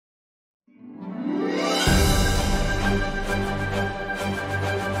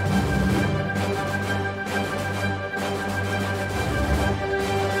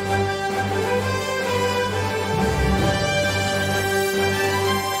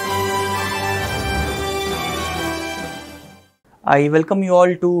I welcome you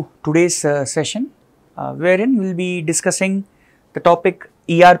all to today's session wherein we will be discussing the topic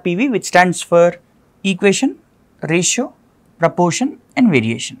ERPV, which stands for equation, ratio, proportion and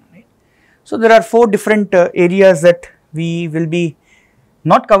variation. Right? So, there are 4 different areas that we will be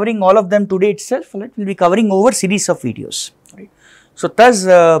not covering all of them today itself, right? We will be covering over series of videos. Right? So, thus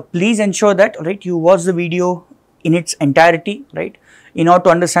please ensure that you watch the video in its entirety, right, in order to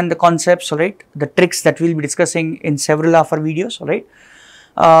understand the concepts, right, the tricks that we will be discussing in several of our videos, right,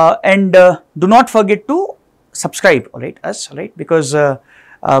 and do not forget to subscribe, us, because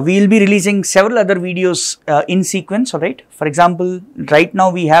we will be releasing several other videos in sequence, For example, right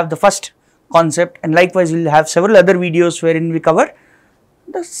now we have the first concept, and likewise we will have several other videos wherein we cover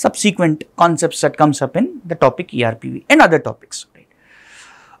the subsequent concepts that comes up in the topic ERPV and other topics.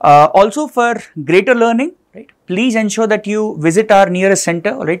 Also, for greater learning, please ensure that you visit our nearest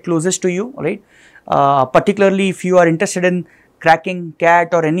center, closest to you, particularly if you are interested in cracking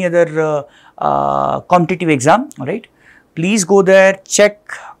CAT or any other competitive exam, please go there, check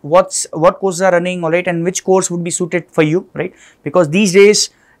what courses are running, and which course would be suited for you, because these days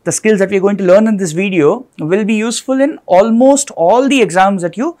the skills that we are going to learn in this video will be useful in almost all the exams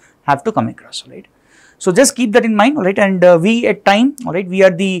that you have to come across, So, just keep that in mind, and we at Time, we are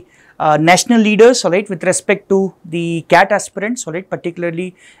the national leaders, with respect to the CAT aspirants,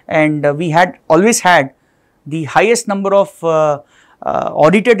 particularly, and we had always had the highest number of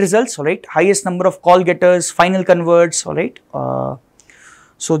audited results, highest number of call getters, final converts,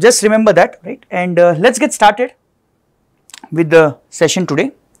 so just remember that, and let's get started with the session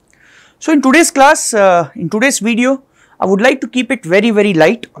today. So, in today's class, in today's video, I would like to keep it very, very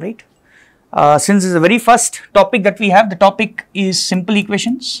light, since it's the very first topic that we have. The topic is simple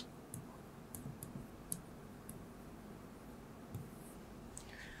equations.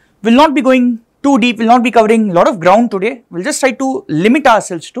 We will not be going too deep, we will not be covering a lot of ground today. We will just try to limit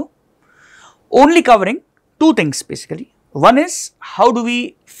ourselves to only covering 2 things basically. One is how do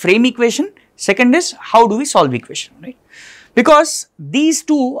we frame equation, second is how do we solve equation, Because these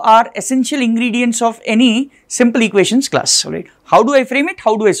 2 are essential ingredients of any simple equations class, How do I frame it,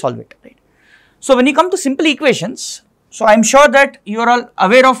 how do I solve it, So, when you come to simple equations, so I am sure that you are all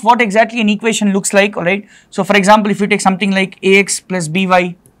aware of what exactly an equation looks like, So, for example, if you take something like ax plus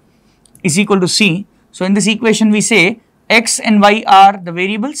by is equal to c. So, in this equation we say x and y are the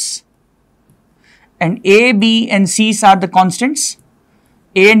variables and a, b and c are the constants.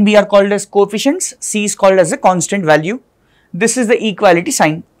 A and b are called as coefficients, c is called as a constant value. This is the equality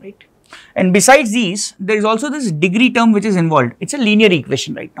sign, And besides these, there is also this degree term which is involved. It is a linear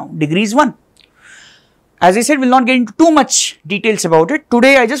equation right now, degree is 1. As I said, we will not get into too much details about it.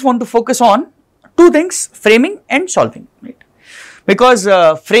 Today, I just want to focus on 2 things, framing and solving, Because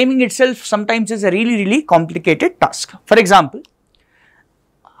framing itself sometimes is a really complicated task. For example,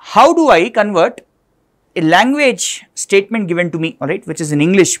 how do I convert a language statement given to me, which is in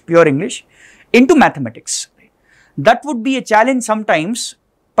English, pure English, into mathematics? That would be a challenge sometimes,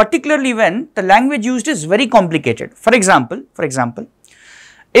 particularly when the language used is very complicated. For example,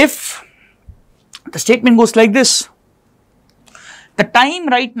 if the statement goes like this: the time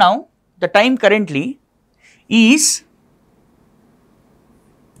right now, the time currently is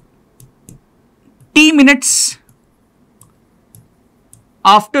t minutes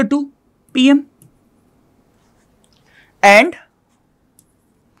after 2 p.m. and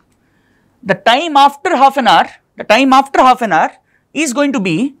the time after half an hour, is going to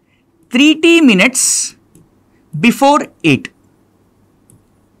be 3t minutes before 8.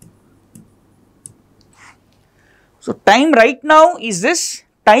 So, time right now is this,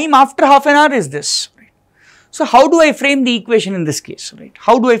 time after half an hour is this. So, how do I frame the equation in this case,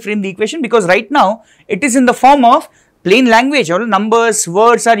 How do I frame the equation? Because right now it is in the form of plain language, or numbers,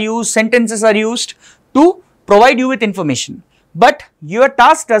 words are used, sentences are used to provide you with information. But your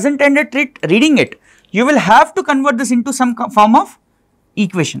task doesn't end at reading it. You will have to convert this into some form of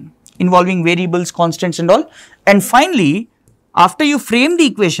equation involving variables, constants and all. And finally, after you frame the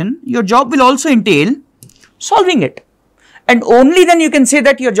equation, your job will also entail solving it, and only then you can say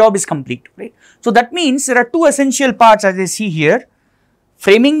that your job is complete, So, that means there are 2 essential parts as I see here: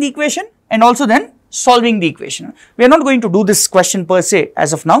 framing the equation and also then solving the equation. We are not going to do this question per se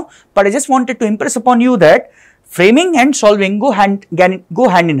as of now, but I just wanted to impress upon you that framing and solving go hand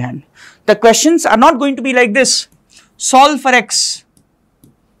in hand. The questions are not going to be like this: solve for x.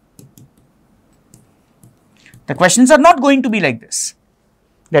 The questions are not going to be like this.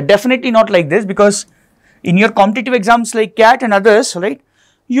 They are definitely not like this, because in your competitive exams like CAT and others,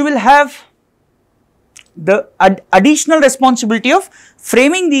 you will have the additional responsibility of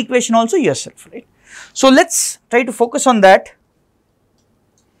framing the equation also yourself, So, let us try to focus on that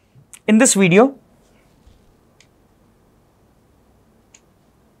in this video.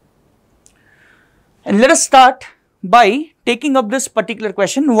 And let us start by taking up this particular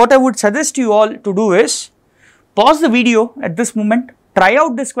question. What I would suggest you all to do is pause the video at this moment, try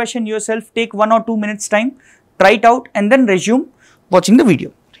out this question yourself, take 1 or 2 minutes time, try it out and then resume watching the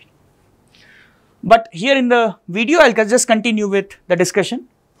video. But here in the video, I'll just continue with the discussion.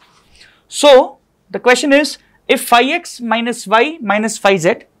 So, the question is, if 5x minus y minus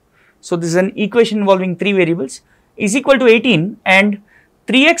 5z, so this is an equation involving 3 variables, is equal to 18 and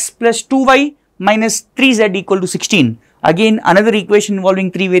 3x plus 2y minus 3z equal to 16, again another equation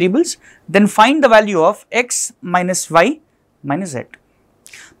involving 3 variables, then find the value of x minus y minus z.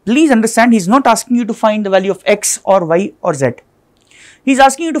 Please understand, he is not asking you to find the value of x or y or z. He is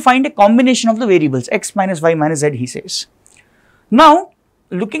asking you to find a combination of the variables x minus y minus z, he says. Now,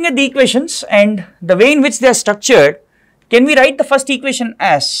 looking at the equations and the way in which they are structured, can we write the first equation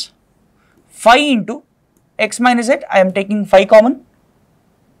as 5 into x minus z, I am taking 5 common,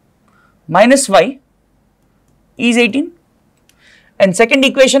 minus y is 18, and second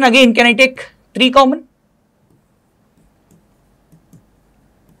equation again can I take 3 common,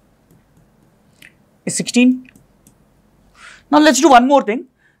 is 16. Now let us do one more thing,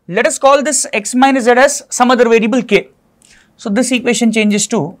 let us call this x minus z as some other variable k. So this equation changes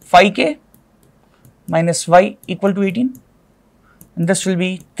to 5k minus y equal to 18 and this will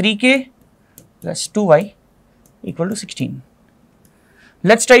be 3k plus 2y equal to 16.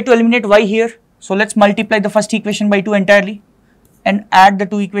 Let us try to eliminate y here. So let us multiply the first equation by 2 entirely and add the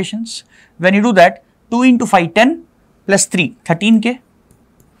 2 equations. When you do that, 2 into 5, 10 plus 3, 13k.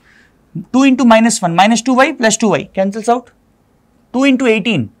 2 into minus 1, minus 2y plus 2y cancels out. 2 into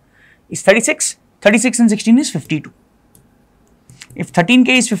 18 is 36, 36 and 16 is 52. If 13k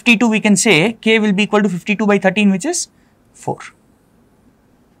is 52, we can say k will be equal to 52 by 13, which is 4.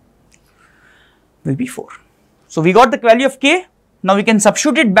 Will be 4. So we got the value of k. Now we can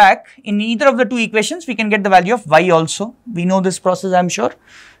substitute it back in either of the 2 equations. We can get the value of y also. We know this process, I am sure.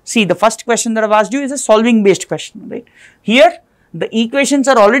 See, the first question that I have asked you is a solving based question, right? Here the equations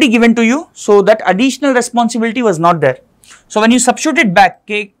are already given to you, so that additional responsibility was not there. So when you substitute it back,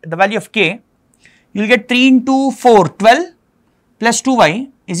 k, the value of k, you will get 3 into 4, 12 plus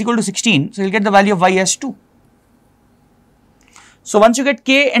 2y is equal to 16. So you will get the value of y as 2. So once you get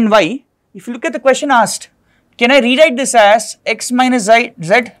k and y, if you look at the question asked, can I rewrite this as x minus z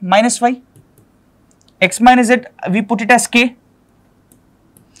minus y? X minus z, we put it as k.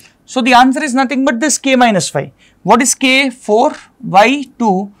 So the answer is nothing but this k minus y. What is k? 4, y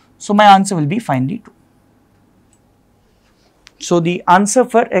 2. So my answer will be finally 2. So the answer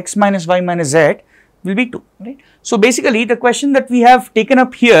for x minus y minus z will be 2, right? So basically the question that we have taken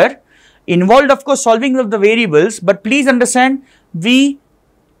up here involved of course solving of the variables, but please understand we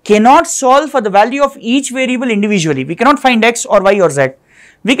cannot solve for the value of each variable individually. We cannot find x or y or z.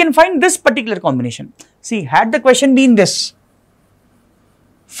 We can find this particular combination. See, had the question been this,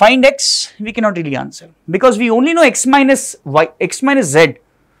 find x, we cannot really answer because we only know x minus y, x minus z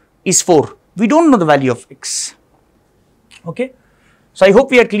is 4. We don't know the value of x. Okay. So I hope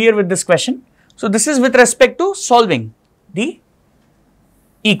we are clear with this question. So this is with respect to solving the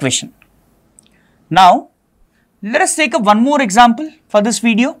equation. Now, let us take up one more example for this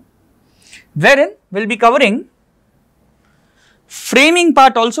video, wherein we will be covering framing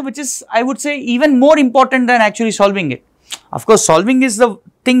part also, which is I would say even more important than actually solving it. Of course, solving is the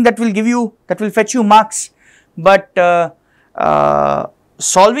thing that will give you, that will fetch you marks, but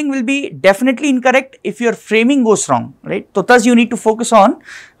solving will be definitely incorrect if your framing goes wrong, right? So thus you need to focus on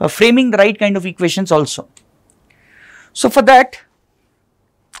framing the right kind of equations also. So for that,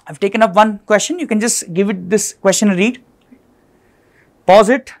 I have taken up one question. You can just give it this question a read, pause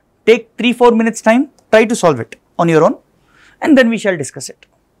it, take 3-4 minutes time, try to solve it on your own and then we shall discuss it.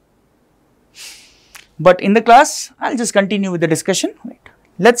 But in the class, I will just continue with the discussion. Right.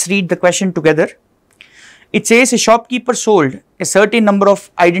 Let us read the question together. It says a shopkeeper sold a certain number of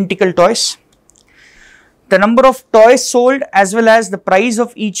identical toys. The number of toys sold as well as the price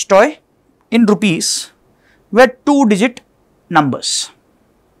of each toy in rupees were 2-digit numbers.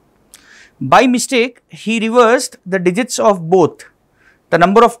 By mistake, he reversed the digits of both the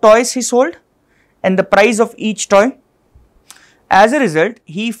number of toys he sold and the price of each toy. As a result,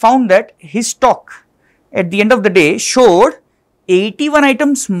 he found that his stock at the end of the day showed 81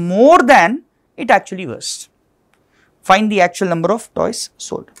 items more than it actually was. Find the actual number of toys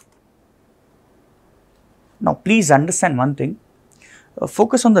sold. Now, please understand one thing.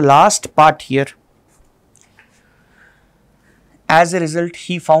 Focus on the last part here. As a result,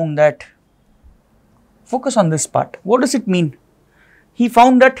 he found that. Focus on this part. What does it mean? he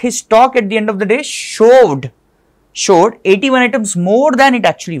found that his stock at the end of the day showed 81 items more than it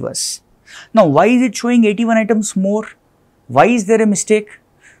actually was. Now, why is it showing 81 items more? Why is there a mistake?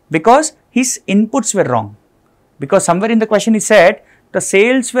 Because his inputs were wrong. Because somewhere in the question it said the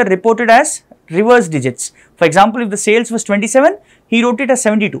sales were reported as reverse digits. For example, if the sales was 27, he wrote it as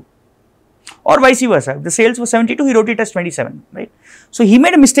 72. Or vice versa. If the sales was 72, he wrote it as 27, right? So, he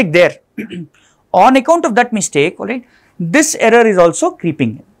made a mistake there. On account of that mistake, alright, this error is also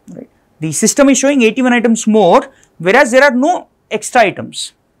creeping in, right? The system is showing 81 items more, whereas there are no extra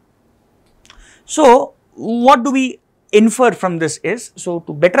items. So, what do we infer from this is, so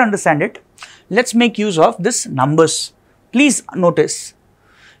to better understand it, let's make use of this numbers. Please notice,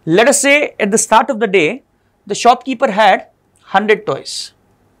 let us say at the start of the day, the shopkeeper had 100 toys,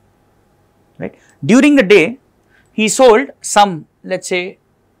 right? During the day, he sold some, let's say,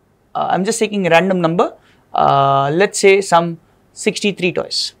 I'm just taking a random number, let's say some 63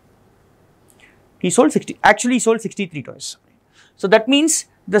 toys. He sold 63 toys. So, that means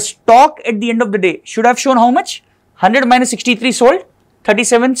the stock at the end of the day should have shown how much? 100 minus 63 sold,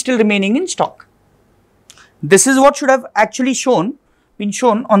 37 still remaining in stock. This is what should have actually been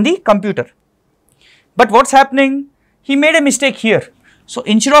shown on the computer. But what's happening? He made a mistake here. So,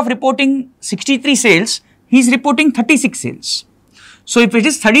 instead of reporting 63 sales, he is reporting 36 sales. So, if it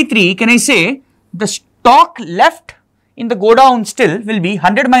is 33, can I say the stock left in the go down still will be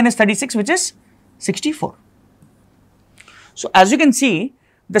 100 minus 36, which is 64. So, as you can see,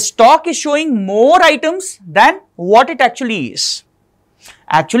 the stock is showing more items than what it actually is.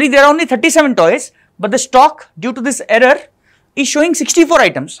 Actually, there are only 37 toys, but the stock due to this error is showing 64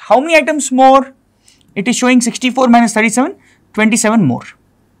 items. How many items more? It is showing 64 minus 37, 27 more.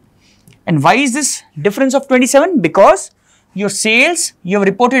 And why is this difference of 27? Because your sales, you have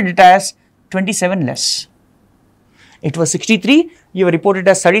reported it as 27 less. It was 63, you have reported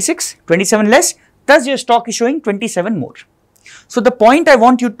as 36, 27 less. Thus, your stock is showing 27 more. So, the point I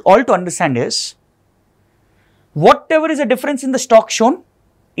want you all to understand is, whatever is the difference in the stock shown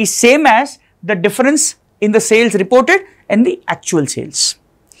is same as the difference in the sales reported and the actual sales.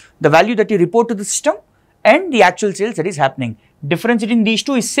 The value that you report to the system and the actual sales that is happening. Difference between these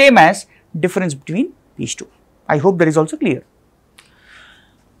two is same as difference between these two. I hope that is also clear.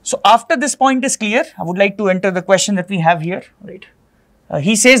 So, after this point is clear, I would like to enter the question that we have here, right?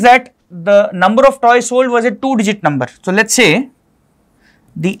 He says that the number of toys sold was a 2-digit number. So, let's say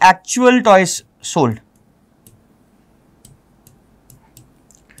the actual toys sold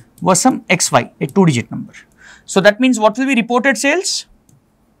was some XY, a 2-digit number. So, that means what will be reported sales?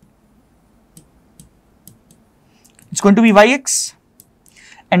 It's going to be YX.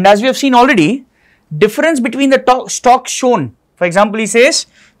 And as we have seen already, difference between the stock shown, for example, he says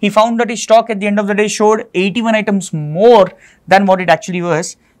he found that his stock at the end of the day showed 81 items more than what it actually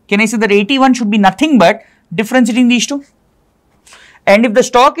was. Can I say that 81 should be nothing but difference between these two? And if the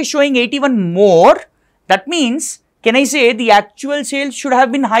stock is showing 81 more, that means, can I say the actual sales should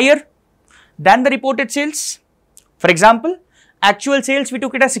have been higher than the reported sales? For example, actual sales we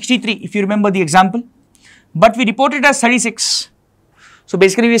took it as 63, if you remember the example, but we reported it as 36. So,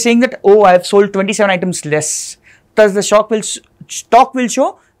 basically we are saying that, oh, I have sold 27 items less. Thus, the stock will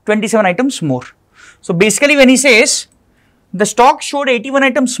show 27 items more. So, basically when he says the stock showed 81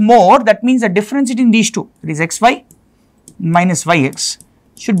 items more, that means the difference between these two, that is XY minus YX,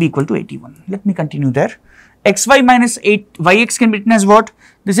 should be equal to 81. Let me continue there. XY minus YX can be written as what?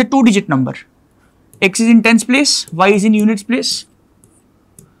 This is a 2-digit number. X is in tens place, Y is in units place.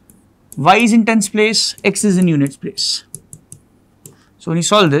 Y is in tens place, X is in units place. So, when you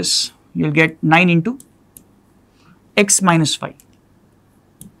solve this, you will get 9 into X minus 5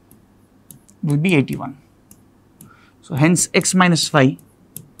 will be 81. So, hence X minus 5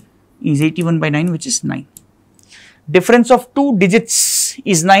 is 81 by 9, which is 9. Difference of 2 digits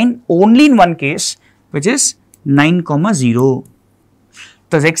is 9 only in one case, which is 9, 0.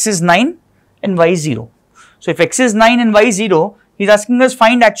 Thus, X is 9 and Y is 0. So, if X is 9 and Y is 0, he is asking us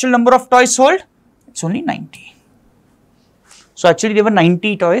find actual number of toys sold. It is only 90. So, actually there were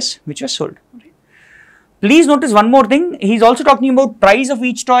 90 toys which were sold. Please notice one more thing. He is also talking about price of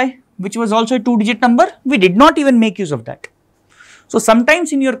each toy, which was also a 2-digit number. We did not even make use of that. So,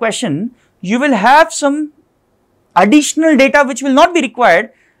 sometimes in your question, you will have some additional data which will not be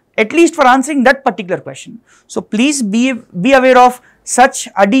required, at least for answering that particular question. So, please be aware of such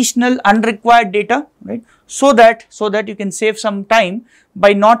additional unrequired data, right? So that you can save some time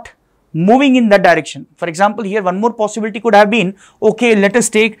by not moving in that direction. For example, here one more possibility could have been, okay, let us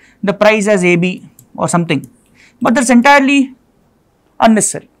take the price as AB or something, but that's entirely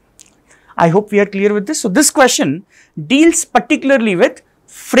unnecessary. I hope we are clear with this. So, this question deals particularly with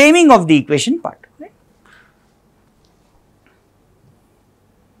framing of the equation part. Right?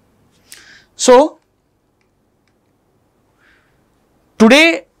 So,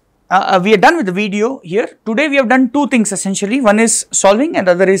 today we are done with the video here. Today we have done two things essentially. One is solving and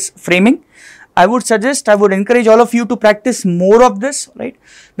the other is framing. I would suggest, I would encourage all of you to practice more of this, right?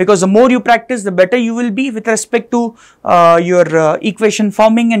 Because the more you practice, the better you will be with respect to your equation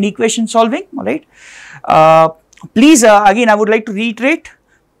forming and equation solving, right? Please, again, I would like to reiterate,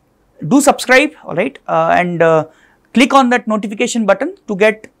 do subscribe, alright, and click on that notification button to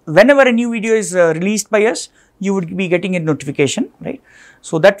get, whenever a new video is released by us, you would be getting a notification, right?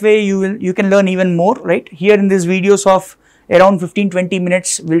 So that way you can learn even more, right? Here in these videos of around 15-20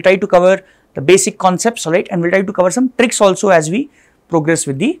 minutes, we'll try to cover the basic concepts, right, and we'll try to cover some tricks also as we progress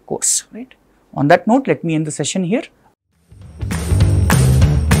with the course, right. On that note, let me end the session here.